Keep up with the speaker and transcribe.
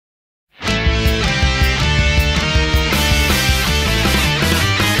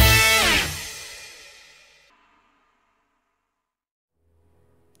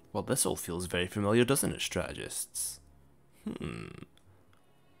Well, this all feels very familiar, doesn't it, strategists?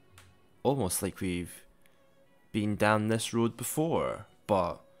 Almost like we've been down this road before.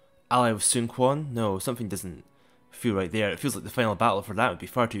 But ally with Sun Quan? No, something doesn't feel right there. It feels like the final battle for that would be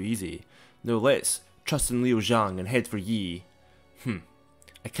far too easy. No, let's trust in Liu Zhang and head for Yi.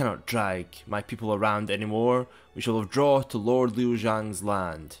 I cannot drag my people around anymore. We shall withdraw to Lord Liu Zhang's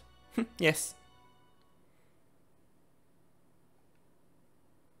land. Yes.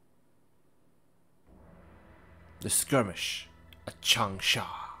 The Skirmish at Chang.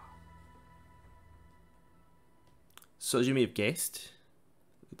 So as you may have guessed,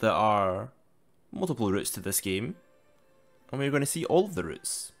 there are multiple routes to this game, and we're going to see all of the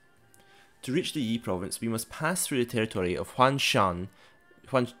routes. To reach the Yi province, we must pass through the territory of sorry,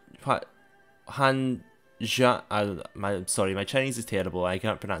 my Chinese is terrible, I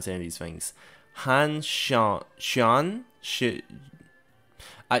can't pronounce any of these things. At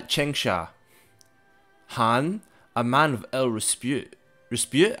Chengsha. Han, a man of ill repute.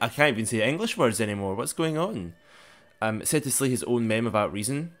 Repute? I can't even say English words anymore, what's going on? Said to slay his own men without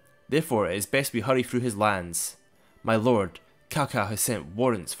reason. Therefore, it is best we hurry through his lands. My lord, Cao Cao has sent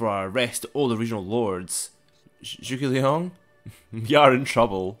warrants for our arrest to all the regional lords. Zhuge Liang? We are in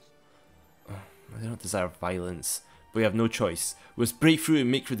trouble. I do not desire violence, but we have no choice. We must break through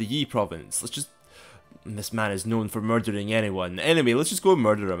and make for the Yi province. Let's just... This man is known for murdering anyone. Anyway, let's just go and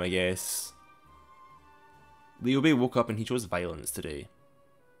murder him, I guess. Liu Bei woke up and he chose violence today.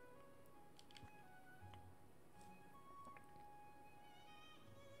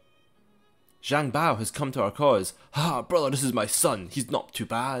 Zhang Bao has come to our cause. Ha, brother, this is my son. He's not too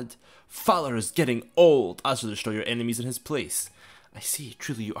bad. Valor is getting old. As to destroy your enemies in his place. I see,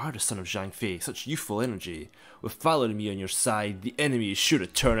 truly you are the son of Zhang Fei. Such youthful energy. With Valor and me on your side, the enemy is sure to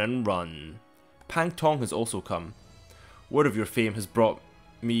turn and run. Pang Tong has also come. Word of your fame has brought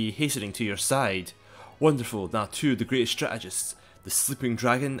me hastening to your side. Wonderful, now two of the greatest strategists, the Sleeping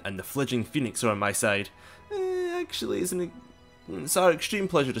Dragon and the Fledgling Phoenix are on my side. Actually, it's our extreme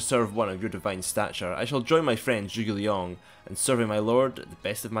pleasure to serve one of your divine stature. I shall join my friend Zhuge Liang and serving my lord at the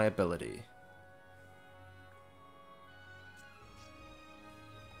best of my ability.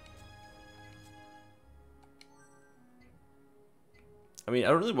 I mean, I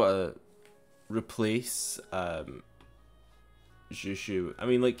don't really want to replace Zhu. I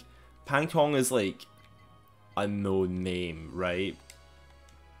mean, like, Pang Tong is like a known name, right?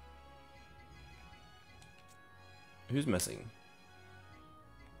 Who's missing?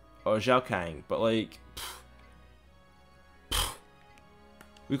 Oh, Zhao Kang, but like...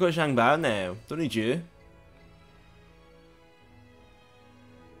 We've got Zhang Bao now, don't need you.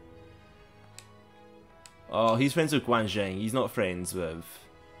 Oh, he's friends with Guan Zheng, he's not friends with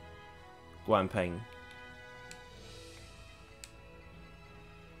Guan Ping.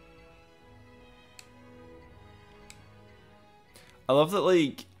 I love that,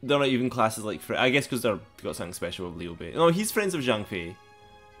 like, they're not even classed as, like, I guess because they've got something special with Liu Bei. No, he's friends with Zhang Fei.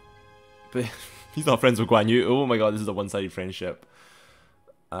 But he's not friends with Guan Yu. Oh my god, this is a one-sided friendship.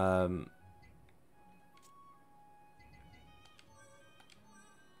 Oh,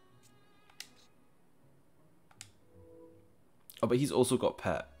 but he's also got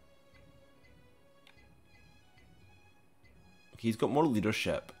Pet. He's got more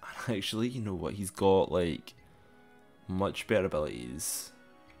leadership. Actually, you know what? He's got, like, much better abilities.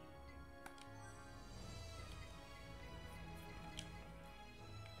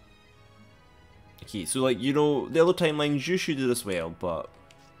 Okay, so, like, you know, the other timelines, you should do this well, but...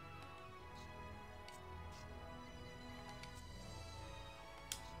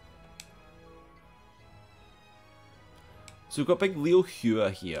 So we've got big Leo Hua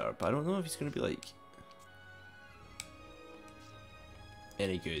here, but I don't know if he's going to be, like...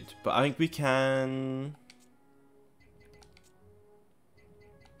 any good. But I think we can...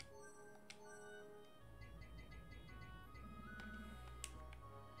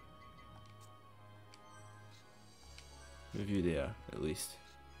 move you there, at least.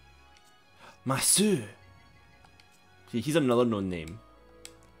 Masu! See, he's another known name.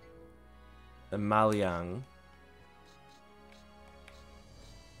 And Maliang.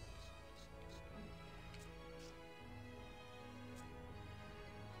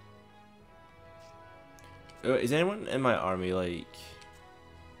 Is anyone in my army, like...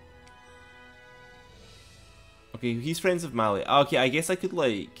 Okay, he's friends with Mali. Okay, I guess I could,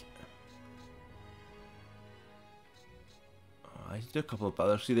 like... I did a couple of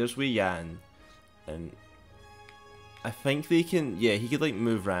others. See, there's Wei Yan. And... I think they can... yeah, he could, like,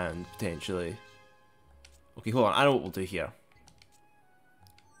 move around, potentially. Okay, hold on. I know what we'll do here.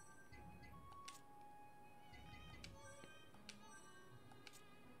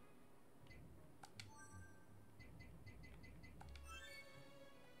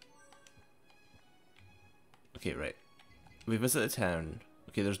 Okay, right. We visit a town.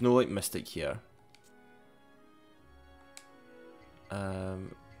 Okay, there's no like mystic here.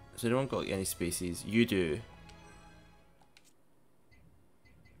 So anyone got like any spaces? You do.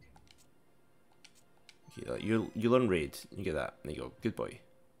 Okay, like, you learn raid. You get that. There you go. Good boy.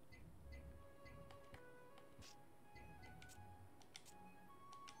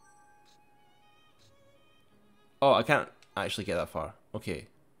 Oh, I can't actually get that far. Okay.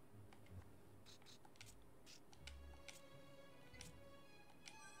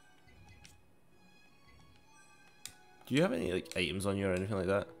 Do you have any like items on you or anything like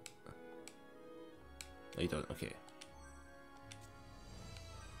that? No, you don't. Okay.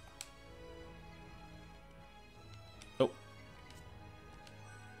 Oh.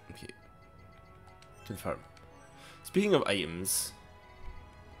 Okay. Confirm. Speaking of items.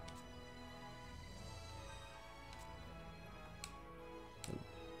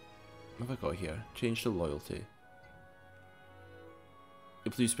 What have I got here? Change to loyalty.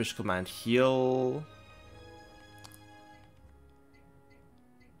 Able to use special command heal.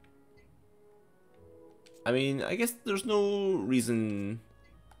 I mean, I guess there's no reason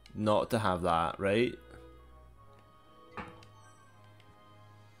not to have that, right?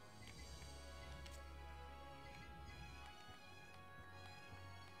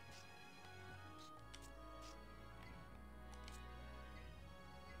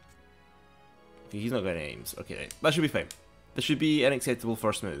 Okay, he's not got any aims. Okay, right. That should be fine. This should be an acceptable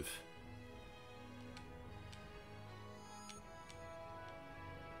first move.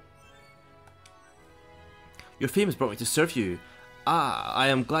 Your fame has brought me to serve you. Ah, I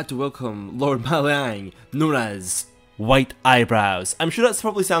am glad to welcome Lord Maliang, known as White Eyebrows. I'm sure that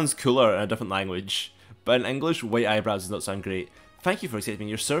probably sounds cooler in a different language, but in English, White Eyebrows does not sound great. Thank you for accepting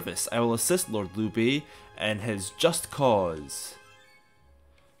your service. I will assist Lord Liu Bei in his just cause.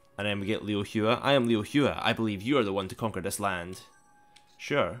 And then we get Liu Hua. I am Liu Hua. I believe you are the one to conquer this land.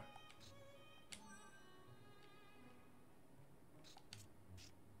 Sure.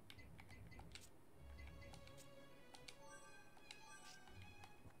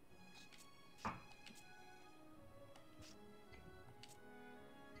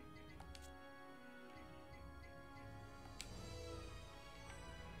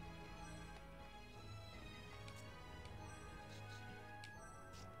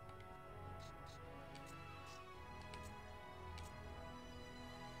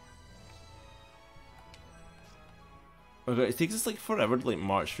 Okay, it takes us like forever to like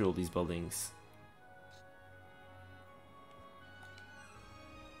march through all these buildings.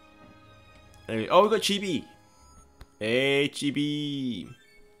 Anyway, oh, we got Chibi. Hey, Chibi.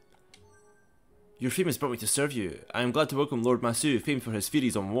 Your fame has brought me to serve you. I am glad to welcome Lord Masu, famed for his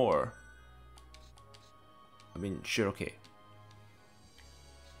theories on war. I mean, sure, okay.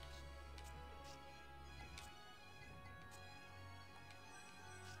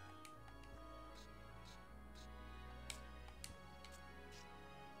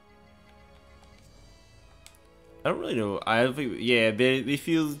 I don't really know. I think, yeah, they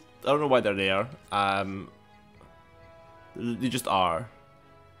feel. I don't know why they're there. They just are.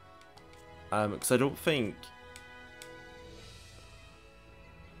 Because I don't think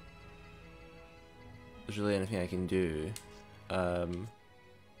there's really anything I can do.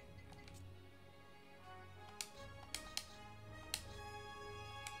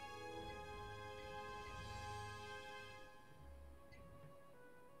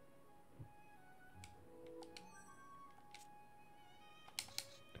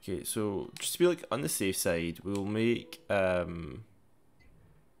 Okay, so just to be like on the safe side, we'll make okay,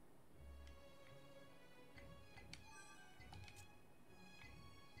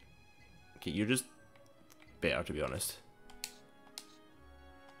 you're just better to be honest.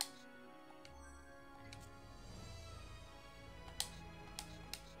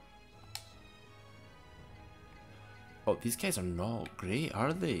 Oh, these guys are not great,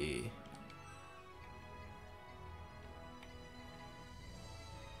 are they?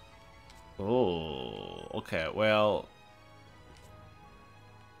 Oh, okay, well.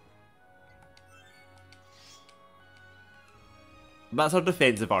 That's our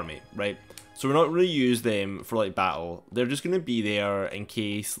defensive army, right? So we're not really use them for like battle. They're just gonna be there in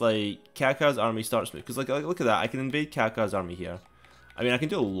case like Kaka's army starts because like look at that, I can invade Kaka's army here. I mean I can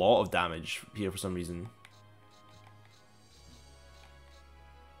do a lot of damage here for some reason.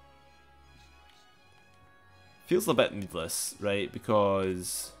 Feels a bit needless, right?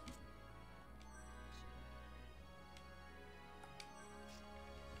 Because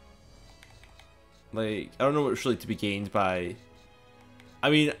like, I don't know what's really to be gained by. I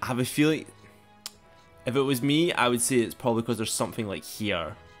mean, I have a feeling. If it was me, I would say it's probably because there's something like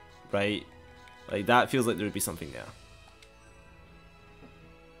here, right? Like, that feels like there would be something there.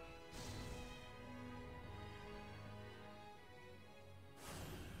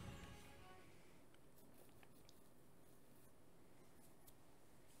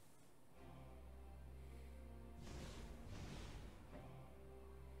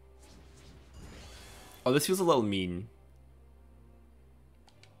 Oh, this feels a little mean.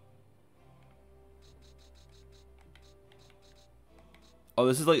 Oh,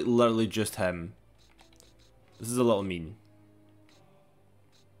 this is like literally just him. This is a little mean.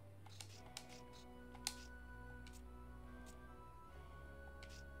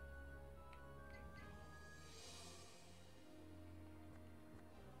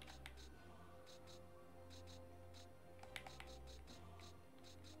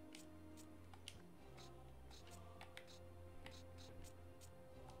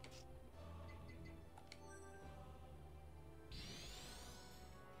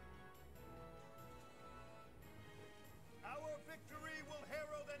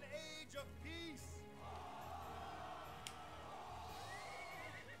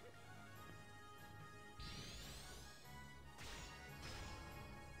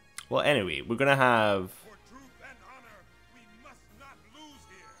 Well, anyway, we're gonna have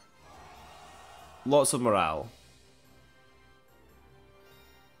lots of morale.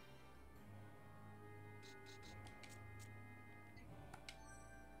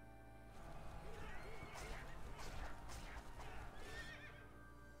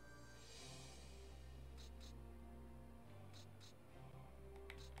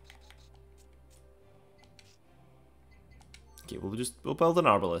 Okay, we'll build an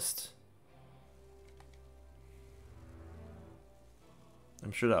arbalist.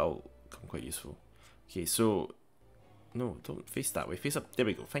 I'm sure that'll come quite useful. Okay, so no, don't face that way. Face up. There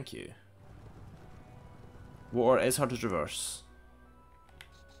we go. Thank you. Water is hard to traverse.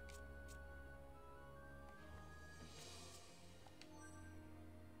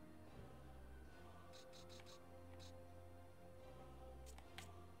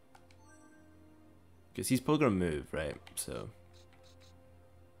 Because he's probably gonna move, right? So.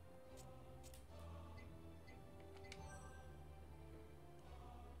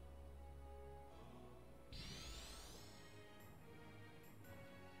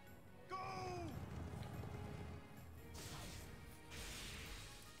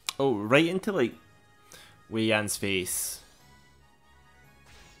 Oh, right into like Wei Yan's face.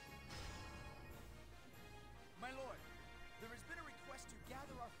 My lord, there has been a request to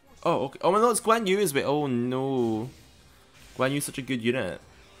gather our forces. Oh, okay. Oh no, it's Guan Yu as well. Oh no, Guan Yu's such a good unit.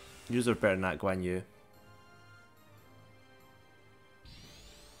 You are better than that, Guan Yu.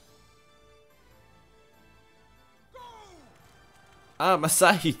 Ah, my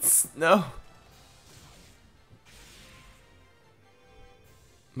sides. No.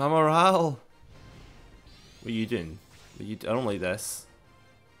 My morale. What are you doing? I don't like this.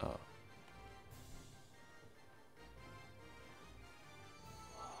 Oh.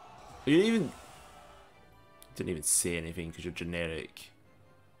 You didn't even say anything because you're generic.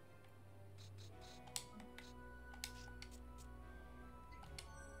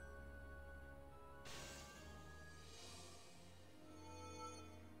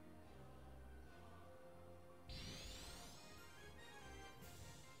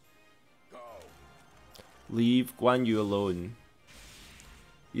 Leave Guan Yu alone.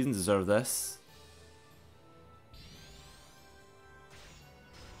 He doesn't deserve this.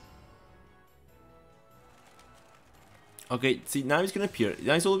 Okay, see, now he's gonna appear.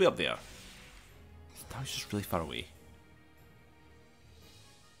 Now he's all the way up there. Now he's just really far away.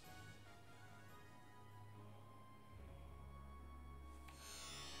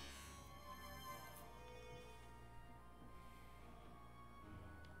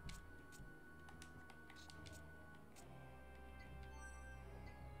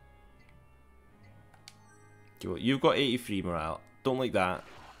 Okay, well, you've got 83 morale. Don't like that.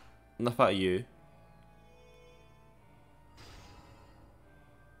 Enough out of you.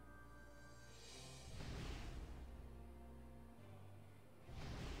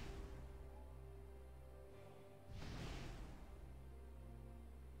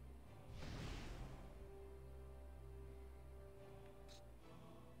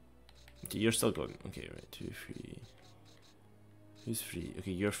 Okay, you're still going. Okay, right. 2, 3. Who's free?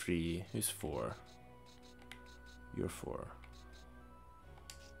 Okay, you're free. Who's 4? You're 4.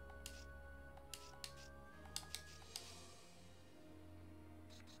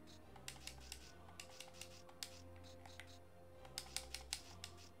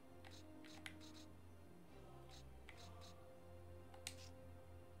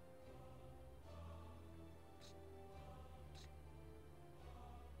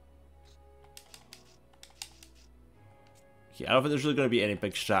 Okay, I don't think there's really going to be any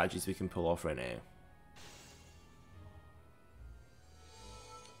big strategies we can pull off right now.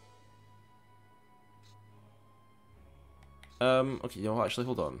 Okay, you know, actually,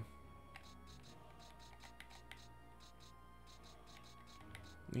 hold on.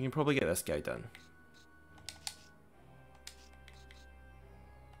 We can probably get this guy done.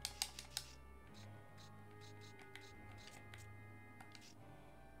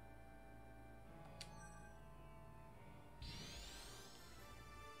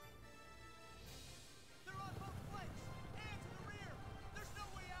 They're on both flanks. And to the rear. There's no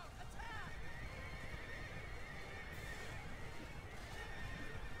way out. Attack!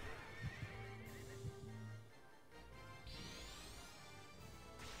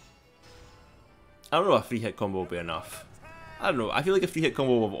 I don't know if a 3-hit combo will be enough. I don't know, I feel like a 3-hit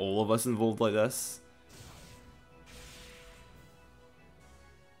combo with all of us involved like this.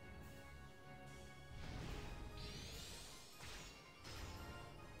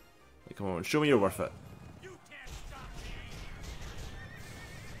 Hey, come on, show me you're worth it. You can't stop me.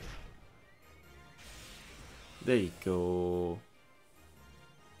 There you go.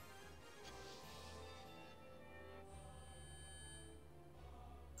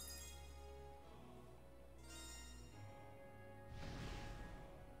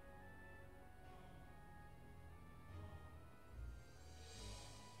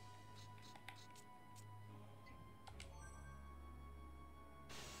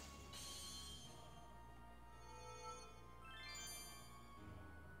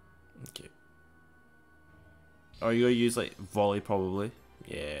 Okay. Are you gonna use like volley probably?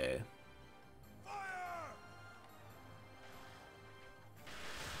 Yeah. Fire!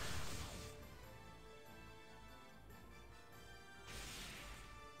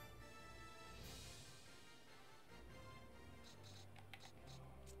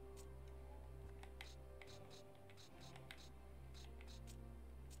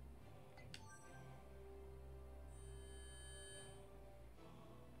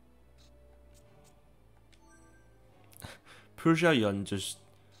 Poor Zhao Yun just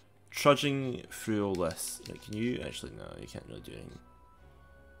trudging through all this. Like, can you actually? No, you can't really do anything.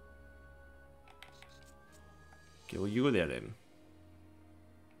 Okay, well you go there then.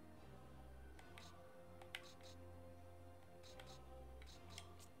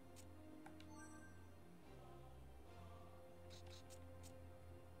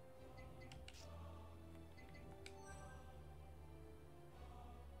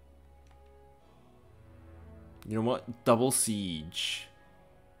 You know what? Double siege.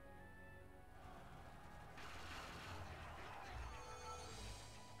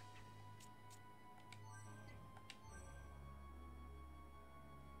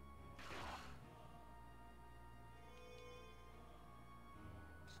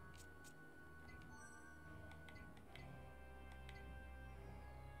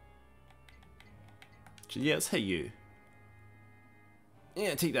 Yeah, let's hit you.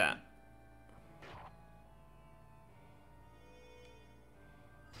 Yeah, take that.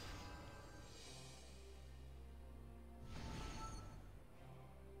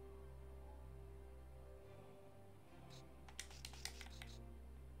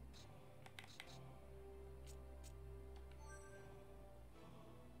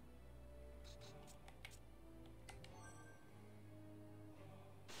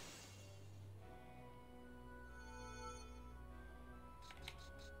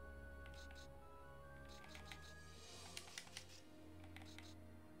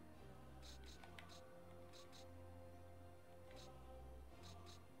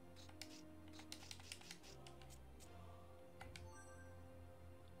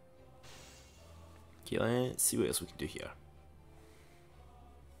 Okay, let's see what else we can do here.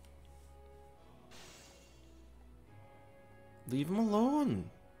 Leave him alone.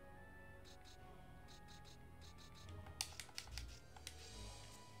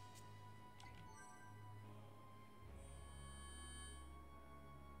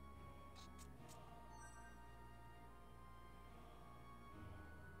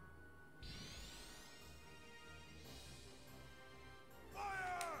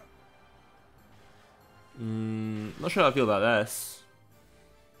 Not sure how I feel about this.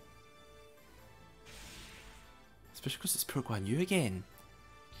 Especially because it's poor Guan Yu again.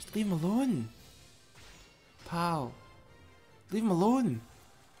 Just leave him alone. Pal. Leave him alone.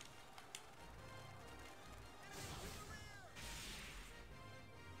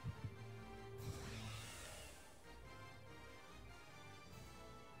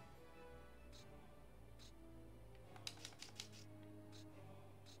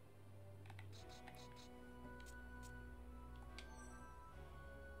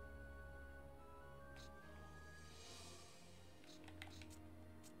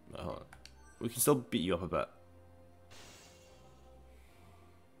 we can still beat you up a bit.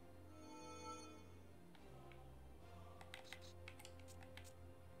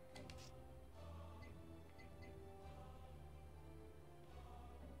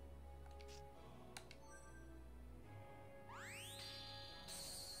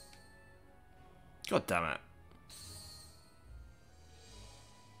 God damn it.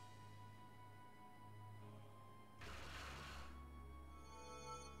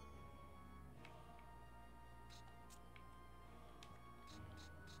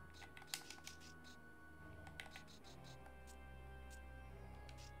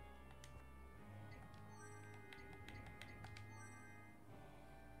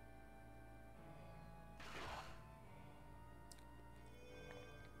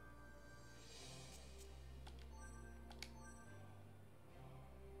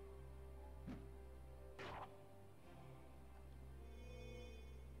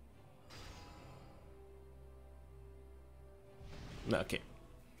 No, okay.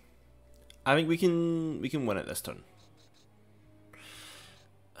 I think we can win it this turn.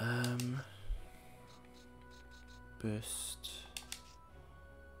 Boost.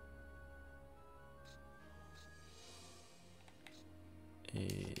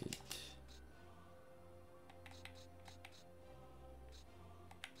 Aid.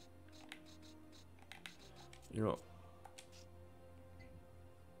 You know.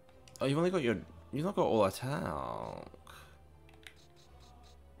 Oh, you've only got your. You've not got all attack.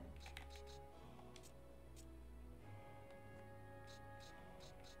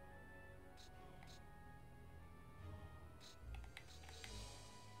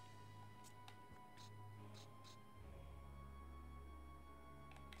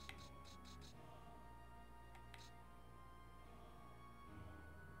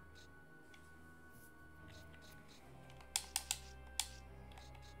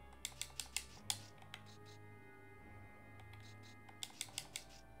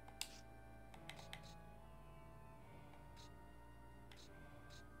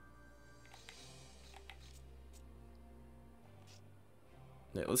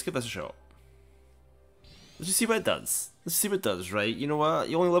 Yeah, let's give this a shot. Let's just see what it does. Let's see what it does, right? You know what?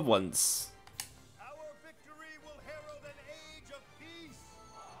 You only live once. Our victory will herald an age of peace.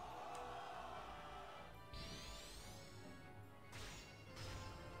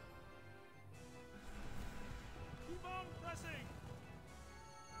 Keep on pressing.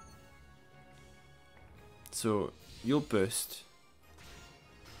 So, you'll boost.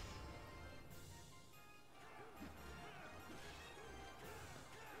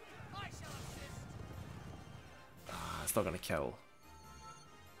 I shall assist. Ah, it's not gonna kill.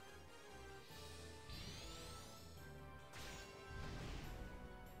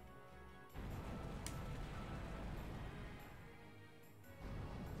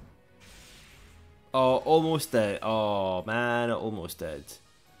 Oh, almost dead. Oh man, almost dead.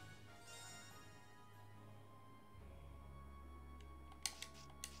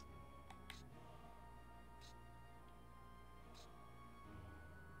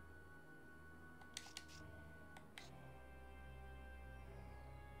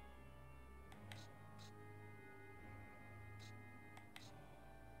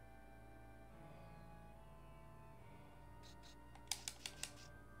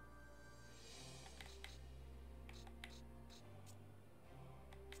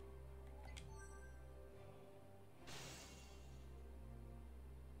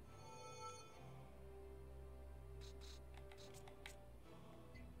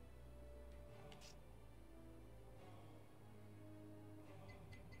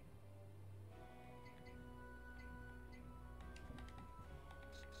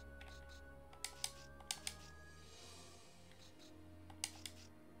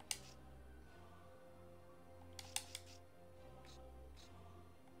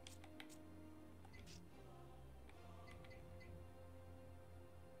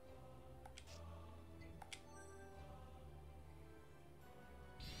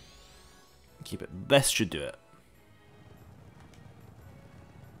 Keep it. This should do it.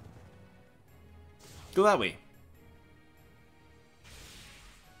 Go that way.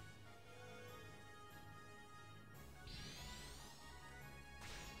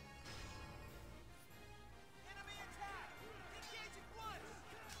 Enemy attack. Engage at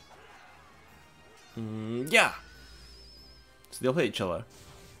once. Yeah. So they'll hit each other.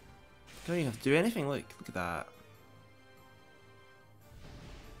 Don't even have to do anything. Look at that.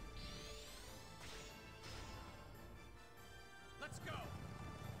 Let's go.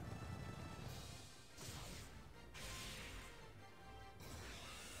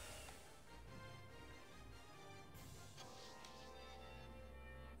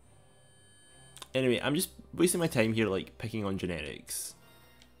 Anyway, I'm just wasting my time here, like, picking on generics.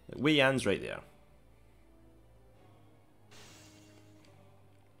 Like, Wei Yan's right there.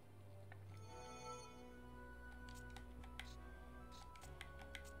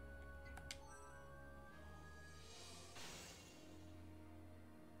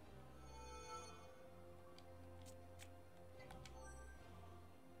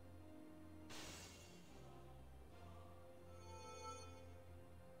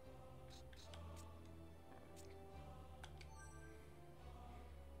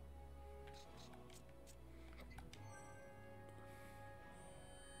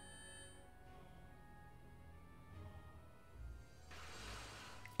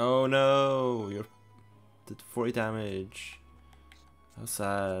 Oh no, you're did 40 damage. How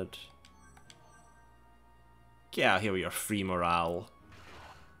sad. Get out of here with your free morale.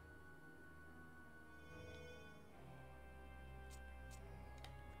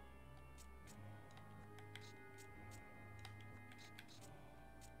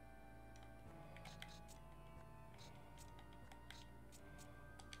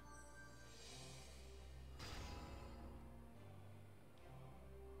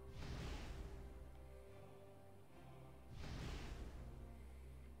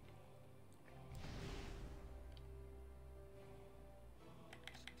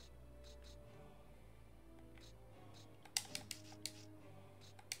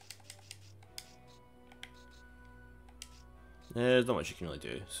 There's not much you can really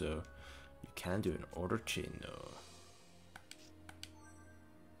do, so you can do an order chain though.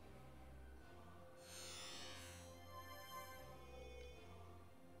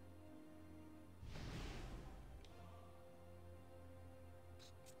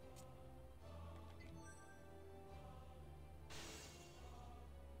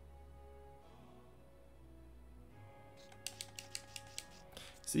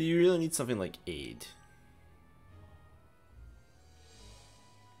 So you really need something like aid.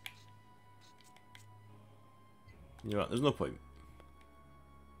 You know what, there's no point.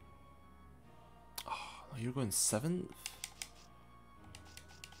 Oh, you're going 7th?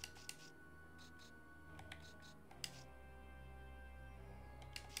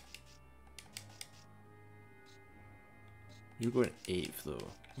 You're going 8th though.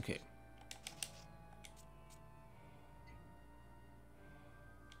 Okay.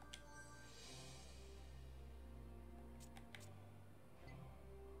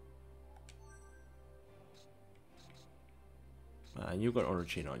 And you've got order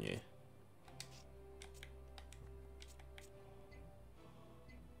chain on you.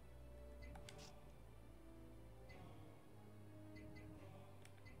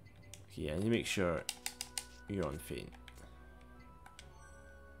 Okay, I need to make sure you're on faint.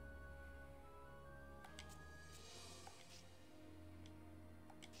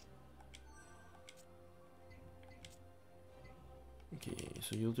 Okay,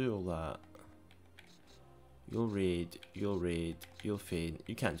 so you'll do all that. You'll raid, you'll faint.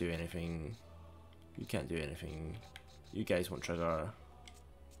 You can't do anything. You can't do anything. You guys won't trigger.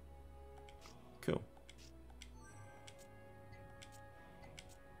 Cool.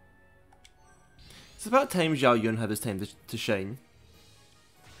 It's about time Zhao Yun had his time to shine.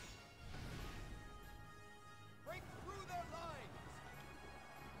 Break through their lines.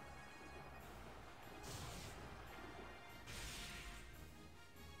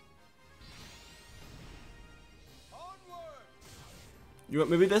 Onward. You know what,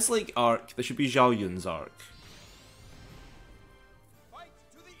 maybe this like arc, this should be Zhao Yun's arc. Fight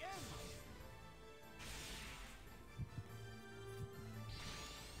to the end.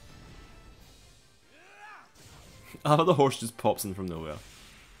 I love the horse just pops in from nowhere.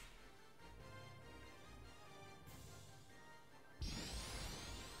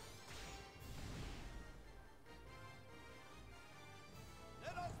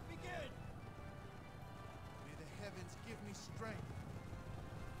 Let us begin. May the heavens give me strength.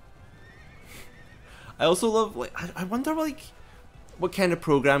 I also love, like, I wonder, like, what kind of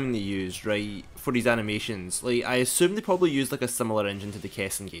programming they used, right, for these animations. Like, I assume they probably used, like, a similar engine to the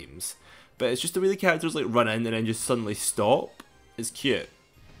Kessen games. But it's just the way the characters, like, run in and then just suddenly stop. It's cute.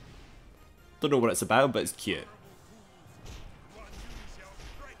 Don't know what it's about, but it's cute.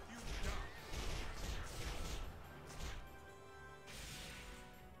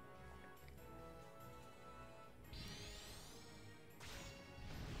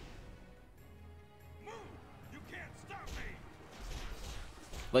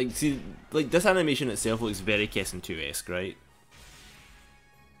 Like, see, like, this animation itself looks very Kessen 2-esque, right?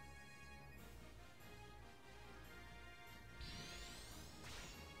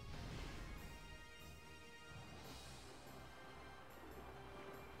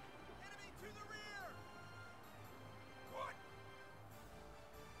 Enemy to the rear.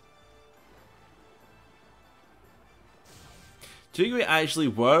 Do you think we actually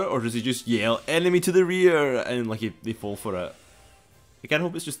were, or does he just yell, enemy to the rear, and like they fall for it? I kind of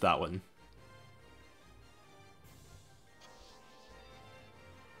hope it's just that one.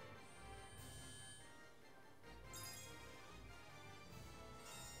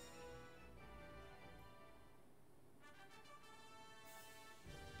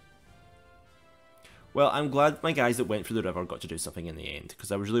 Well, I'm glad my guys that went through the river got to do something in the end,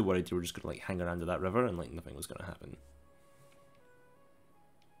 because I was really worried they were just going to like hang around to that river and like nothing was going to happen.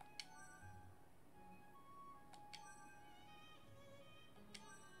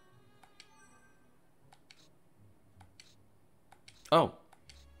 Oh.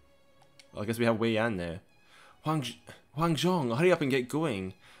 Well, I guess we have Wei Yan now. Huang Zhong, hurry up and get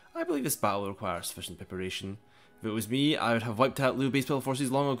going. I believe this battle will require sufficient preparation. If it was me, I would have wiped out Liu Bei's spell forces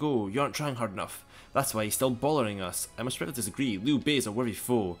long ago. You aren't trying hard enough. That's why he's still bothering us. I must respectfully disagree. Liu Bei is a worthy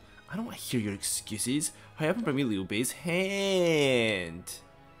foe. I don't want to hear your excuses. Hurry up and bring me Liu Bei's hand.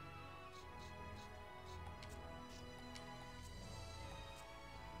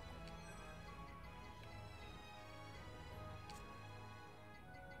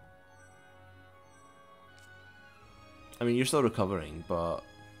 I mean, you're still recovering, but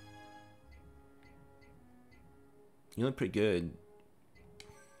you look pretty good.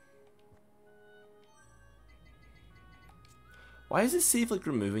 Why is it safe like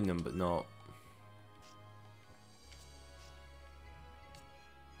removing them but not?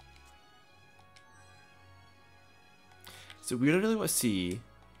 So weird, I really want to see.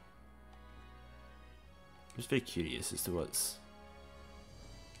 I'm just very curious as to what's.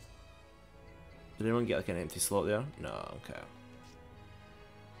 Did anyone get like an empty slot there? No, okay.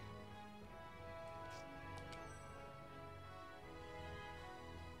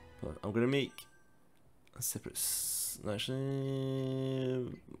 Well, I'm gonna make a separate. Actually,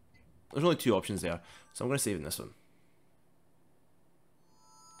 there's only two options there, so I'm gonna save in this one.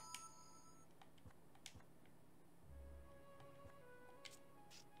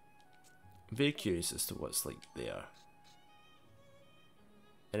 I'm very curious as to what's like there.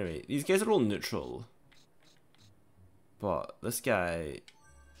 Anyway, these guys are all neutral, but this guy's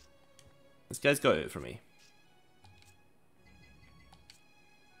got it for me.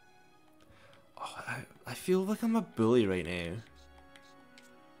 Oh, I feel like I'm a bully right now.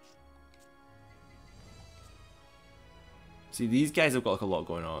 See, these guys have got like a lot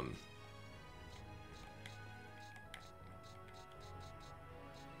going on.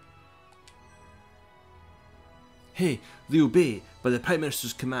 Hey, Liu Bei, by the Prime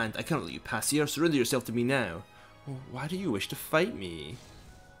Minister's command, I cannot let you pass here. Surrender yourself to me now. Well, why do you wish to fight me?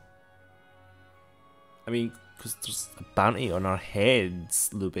 I mean, because there's a bounty on our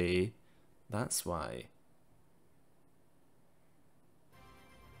heads, Liu Bei. That's why.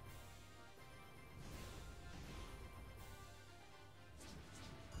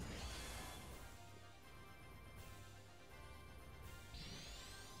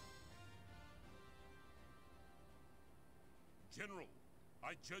 General,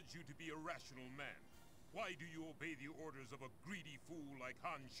 I judge you to be a rational man. Why do you obey the orders of a greedy fool like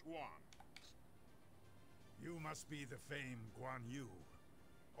Han Xuan? You must be the famed Guan Yu.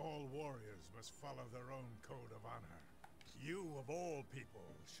 All warriors must follow their own code of honor. You, of all people,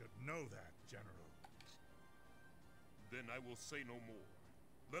 should know that, General. Then I will say no more.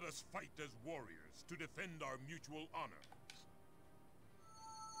 Let us fight as warriors to defend our mutual honor.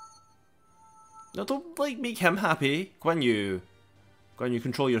 No, don't like make him happy. Guan Yu,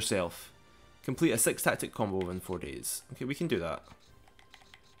 control yourself. Complete a 6 tactic combo within 4 days. Okay, we can do that.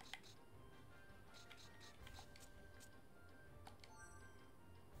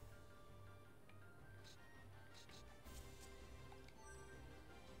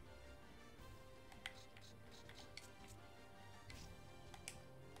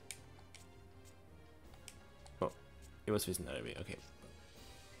 Oh, it was facing that way. Okay.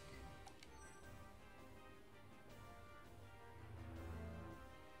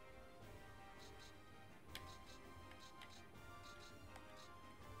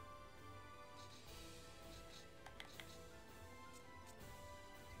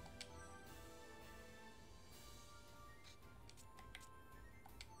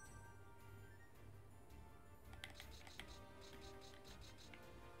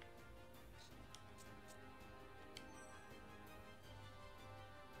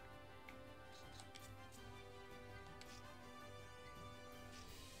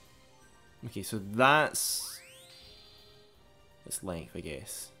 Okay, so that's length, I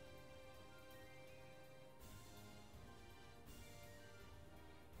guess.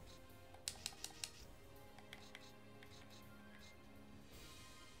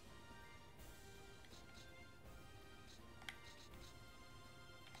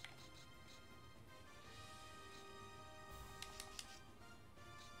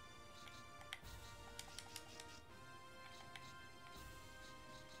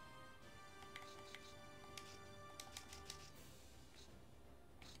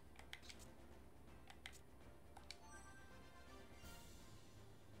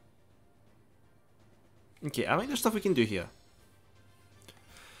 Okay, I think there's stuff we can do here.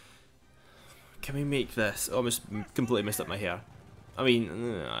 Can we make this? Oh, I almost completely messed up my hair. I mean,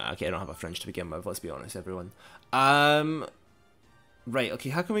 okay, I don't have a fringe to begin with, let's be honest, everyone. Right,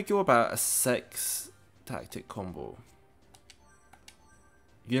 okay, how can we go about a 6 tactic combo?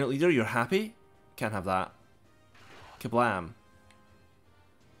 Unit leader, you're happy? Can't have that. Kablam.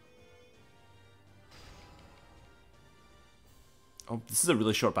 Oh, this is a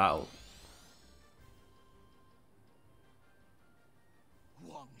really short battle.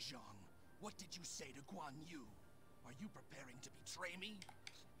 What did you say to Guan Yu? Are you preparing to betray me?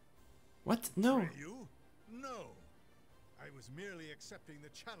 What? No. Betray you? No. I was merely accepting the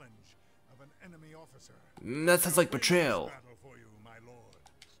challenge of an enemy officer. That sounds like I'll win betrayal. this battle for you, my lord.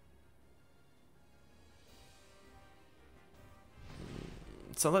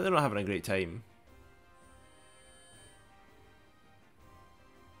 Sounds like they're not having a great time.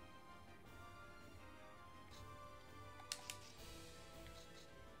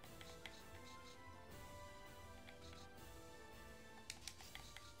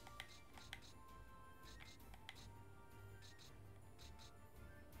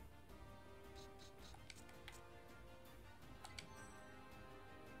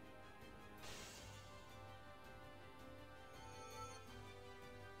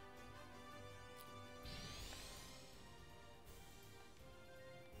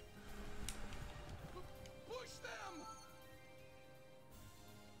 Push them!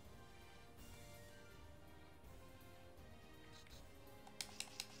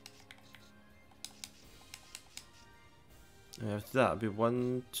 After that, it'll be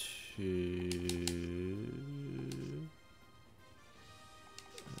 1, 2.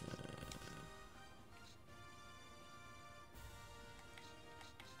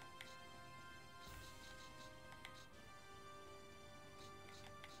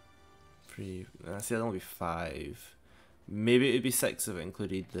 3. See, that'll be 5. Maybe it'd be 6 if it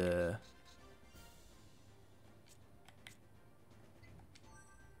included the.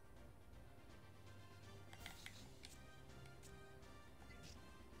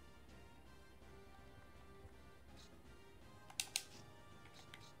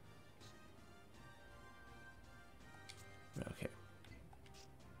 Okay.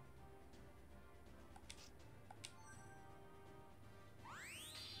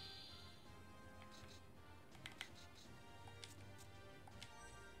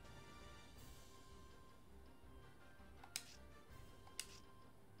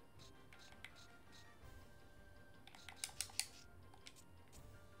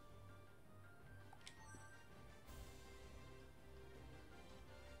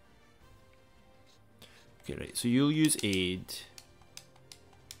 Okay, right, so you'll use aid.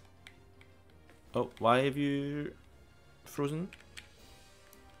 Oh, why have you frozen?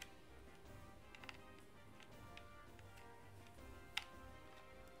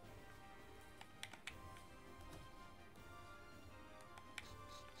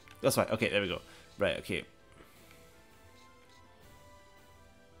 That's fine. Okay, there we go. Right, okay.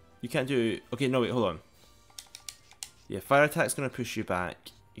 You can't do... Okay, no, wait, hold on. Yeah, fire attack's gonna push you back.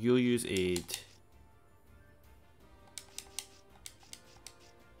 You'll use aid.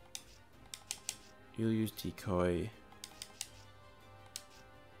 You'll use decoy.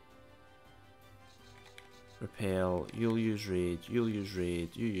 Repel. You'll use raid. You'll use raid.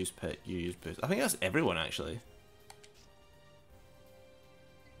 You use pit. You use boost. I think that's everyone actually.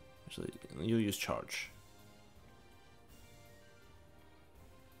 Actually, you'll use charge.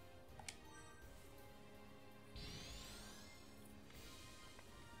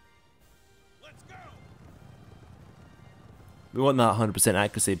 Let's go! We want that 100%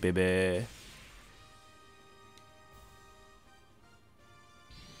 accuracy, baby.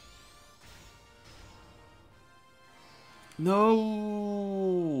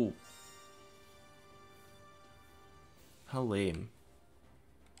 No! How lame.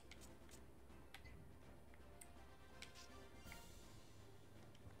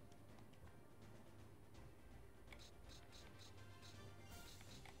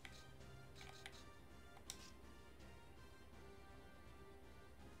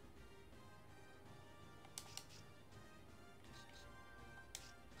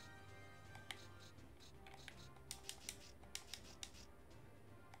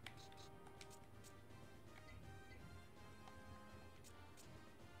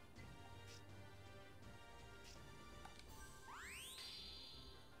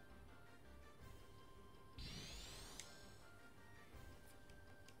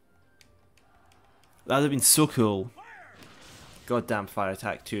 That would have been so cool. Goddamn fire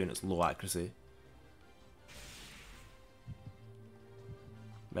attack 2 and it's low accuracy.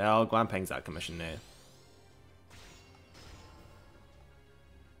 Well, Guan Peng's out of commission now.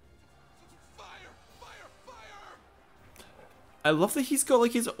 I love that he's got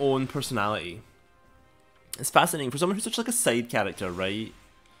like his own personality. It's fascinating for someone who's such like a side character, right?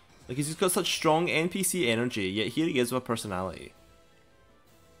 Like he's just got such strong NPC energy, yet here he is with a personality.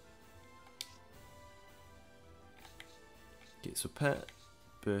 Okay, so pit,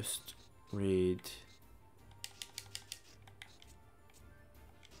 boost, raid.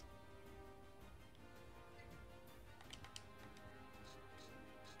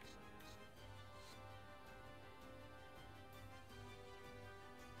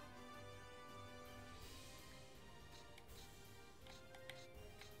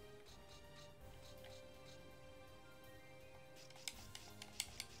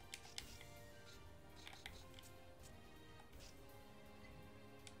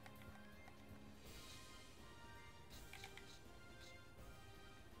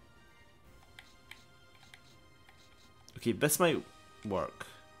 Okay, this might work.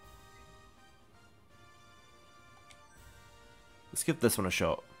 Let's give this one a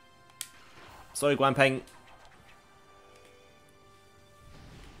shot. Sorry, Guanping.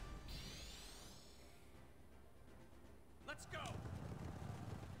 Let's go.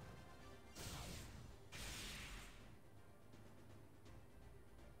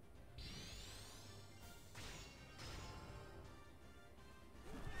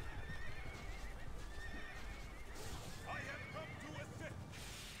 I have come to assist.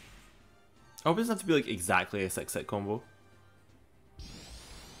 I hope it doesn't have to be like exactly a 6-hit combo.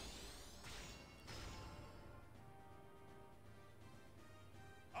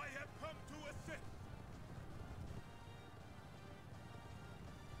 I have come to assist.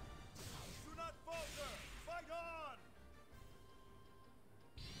 Do not falter. Fight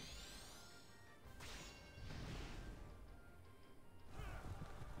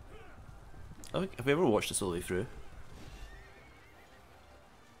on. Have we ever watched this all the way through?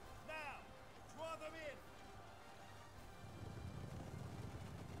 Now, draw them in.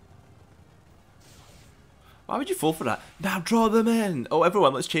 Why would you fall for that? Now draw them in! Oh,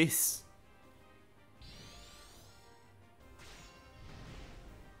 everyone, let's chase.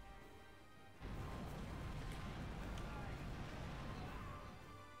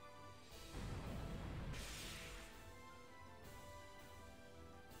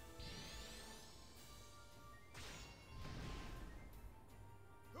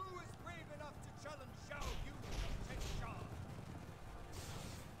 Who is brave enough to challenge Xiao Yu to take charge?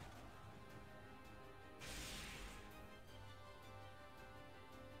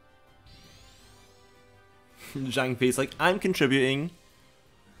 Zhang Fei's like, I'm contributing.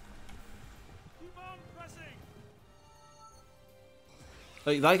 Keep on pressing.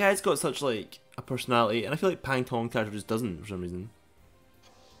 Like, that guy's got such, like, a personality, and I feel like Pang Tong character just doesn't for some reason.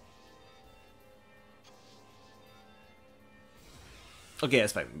 Okay,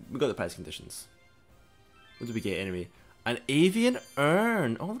 that's fine. We got the price conditions. What did we get anyway? An avian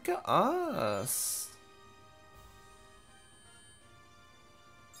urn! Oh, look at us!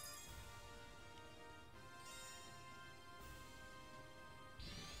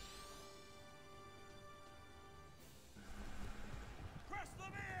 Press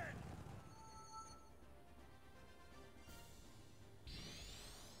them in.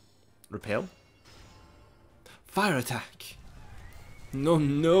 Repel? Fire attack! No,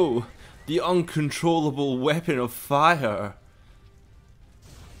 no! The uncontrollable weapon of fire!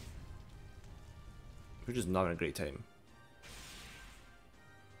 We're just not having a great time.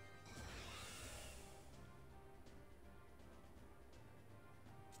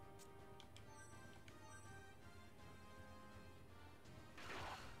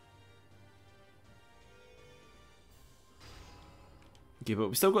 Okay, but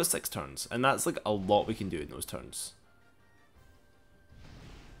we still got 6 turns, and that's like a lot we can do in those turns.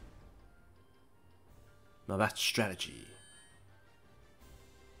 Now that's strategy.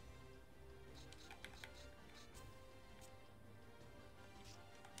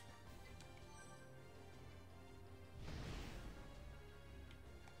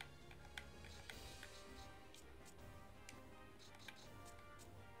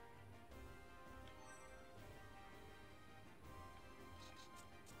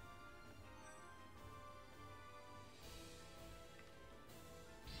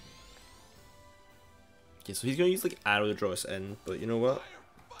 Okay, so he's gonna use like arrow to draw us in, but you know what?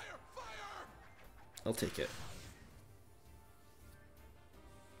 I'll take it.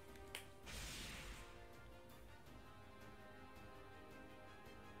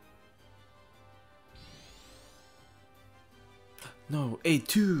 No,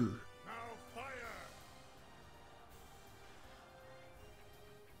 A2! Now fire!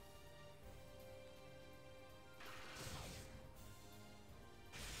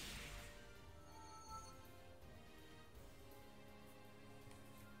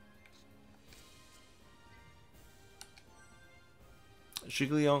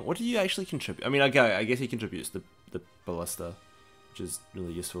 Zhuge what do you actually contribute? I mean, I guess he contributes the ballista, which is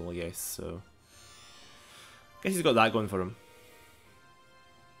really useful, I guess. So, I guess he's got that going for him.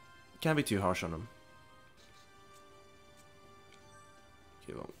 Can't be too harsh on him.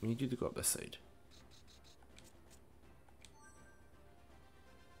 Okay, well, we need you to go up this side.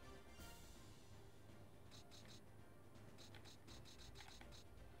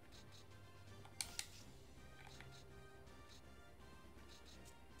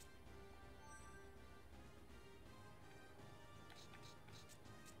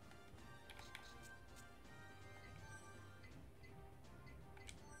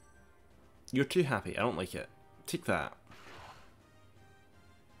 You're too happy. I don't like it. Take that.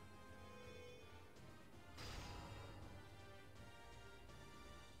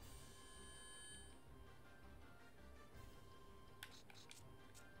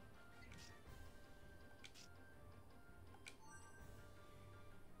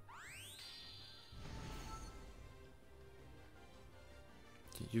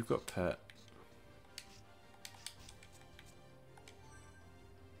 You've got pet.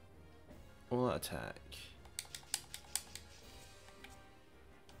 All that attack.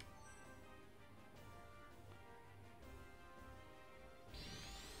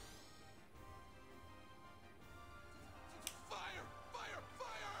 Fire! Fire! Fire!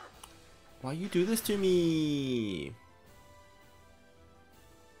 Why you do this to me?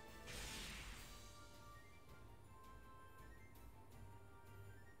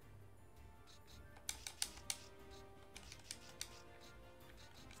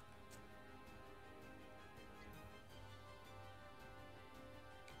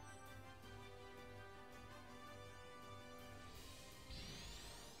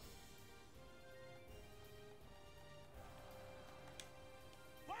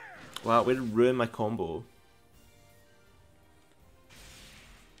 Wow, way to ruin my combo.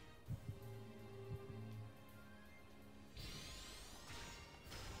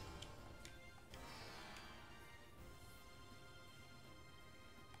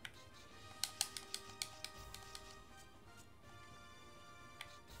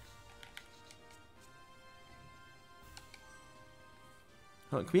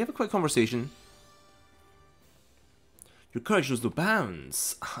 Hold on, can we have a quick conversation? Your courage knows no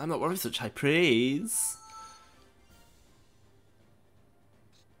bounds. I'm not worth such high praise.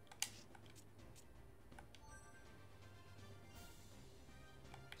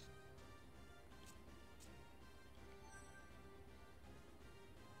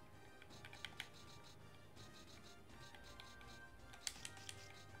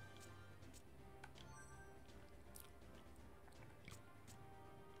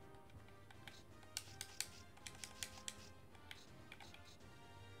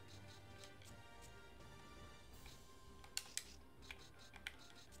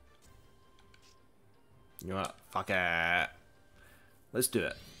 You know what? Fuck it. Let's do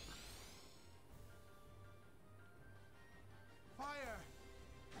it. Fire!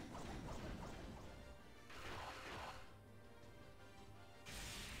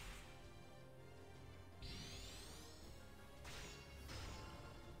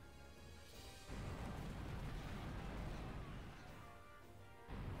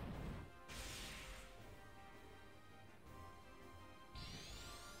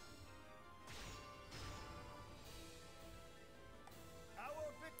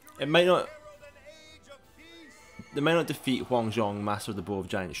 It might not. Herald an age of peace! They might not defeat Huang Zhong, Master of the Bow of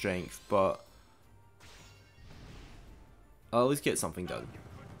Giant Strength, but I'll at least get something done.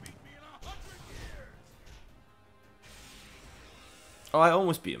 Oh, I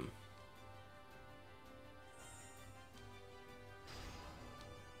almost beat him.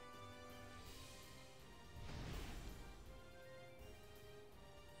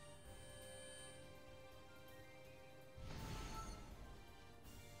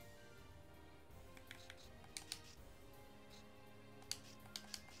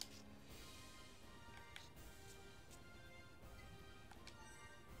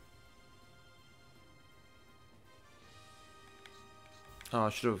 Oh, I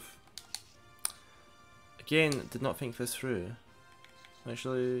should have. Again, did not think this through.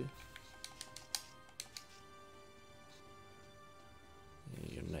 Actually.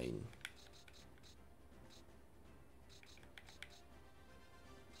 Yeah, you're 9.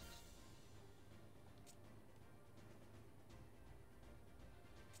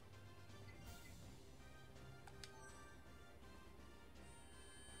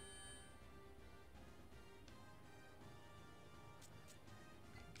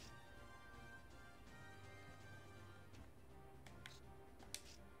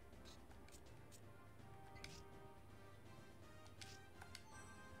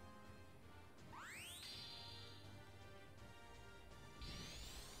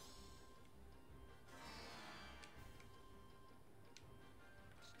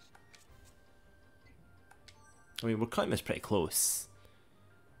 I mean, we're cutting this pretty close.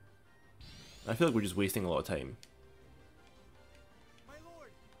 I feel like we're just wasting a lot of time. My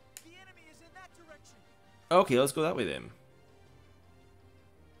lord, the enemy is in that direction. Okay, let's go that way then.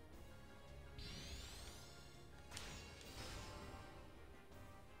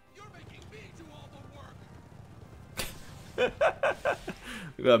 You're making me do all the work.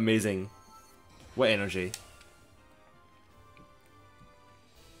 We've got amazing. What energy.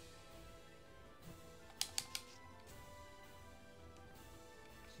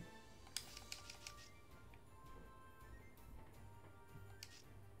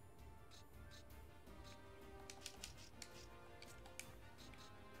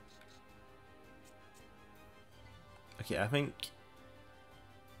 Okay, I think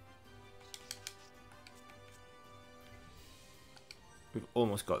we've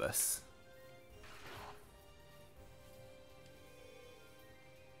almost got this.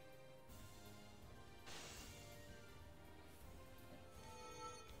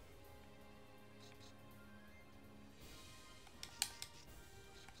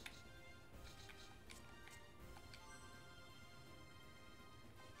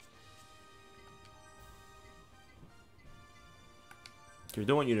 We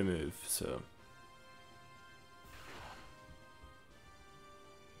don't want you to move, so.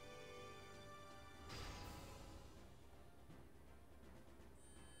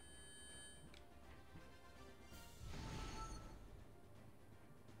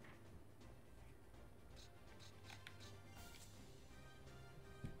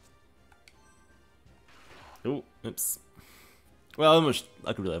 Oh, oops. Well, almost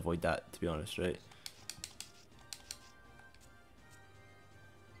I could really avoid that, to be honest, right?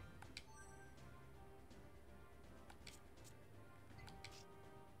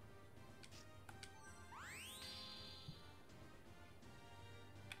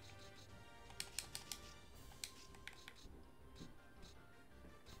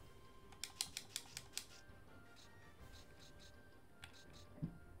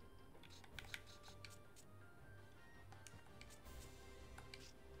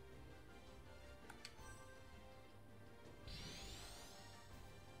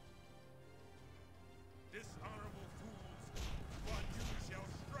 Dishonorable fools, Guan Yu shall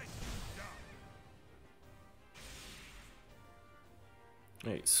strike you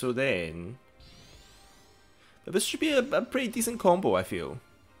down. Right, so then. But this should be a pretty decent combo, I feel.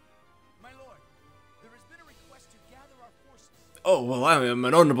 My lord, there has been a request to gather our forces. Oh, well, I am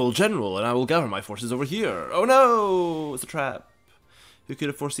an honorable general, and I will gather my forces over here. Oh no! It's a trap. Who could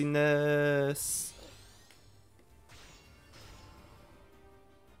have foreseen this?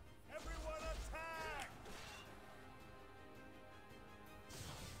 Everyone attack!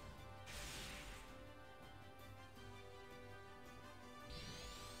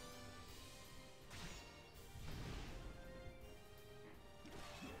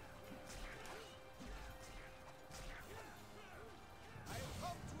 I have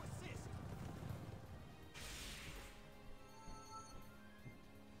come to assist.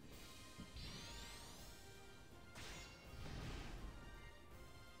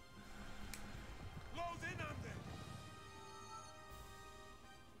 Close in on them.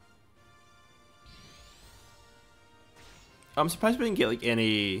 I'm surprised we didn't get like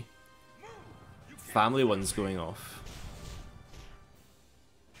any family ones going off.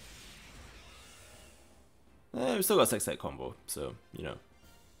 We still got a 6-set combo, so you know.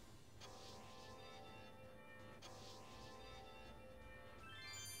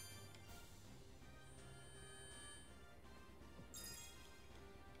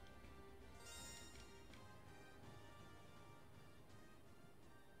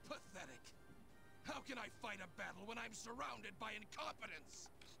 Pathetic. How can I fight a battle when I'm surrounded by incompetence?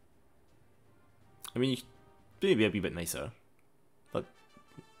 I mean, you could maybe a wee bit nicer, but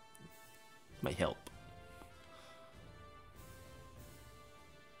might help.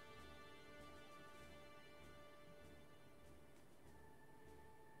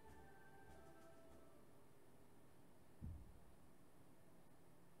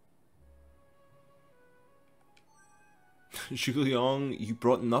 Zhuge Liang, you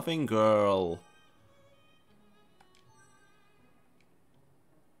brought nothing, girl.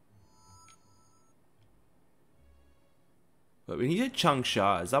 But when he did Chang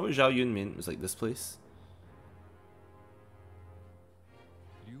Sha, is that what Zhao Yun meant? Was like this place?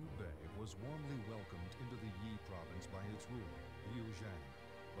 Liu Bei was warmly welcomed into the Yi province by its ruler, Liu Zhang.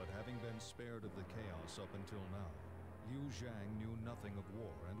 But having been spared of the chaos up until now, Liu Zhang knew nothing of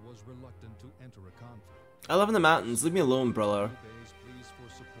war and was reluctant to enter a conflict. I live in the mountains, leave me alone, brother. Liu Bei's pleas for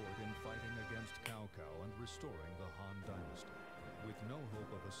support in fighting against Cao Cao and restoring the Han dynasty. With no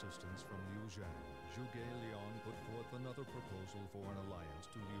hope of assistance from Liu Zhang, Zhuge Liang put forth another proposal for an alliance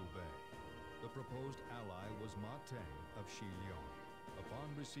to Liu Bei. The proposed ally was Ma Teng of Xiliang. Upon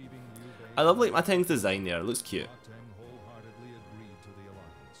receiving Liu Bei, I love like Ma Teng's design there. It looks cute. Ma Teng wholeheartedly agreed to the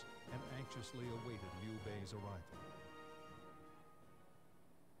alliance and anxiously awaited Liu Bei's arrival.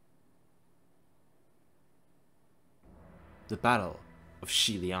 The Battle of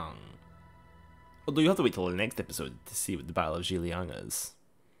Xiliang. Although you have to wait till the next episode to see what the Battle of Xiliang is.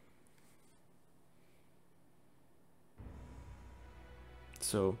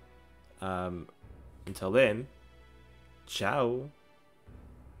 So, until then, ciao.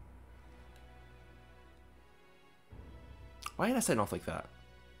 Why did I sign off like that?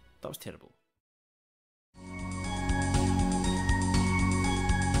 That was terrible.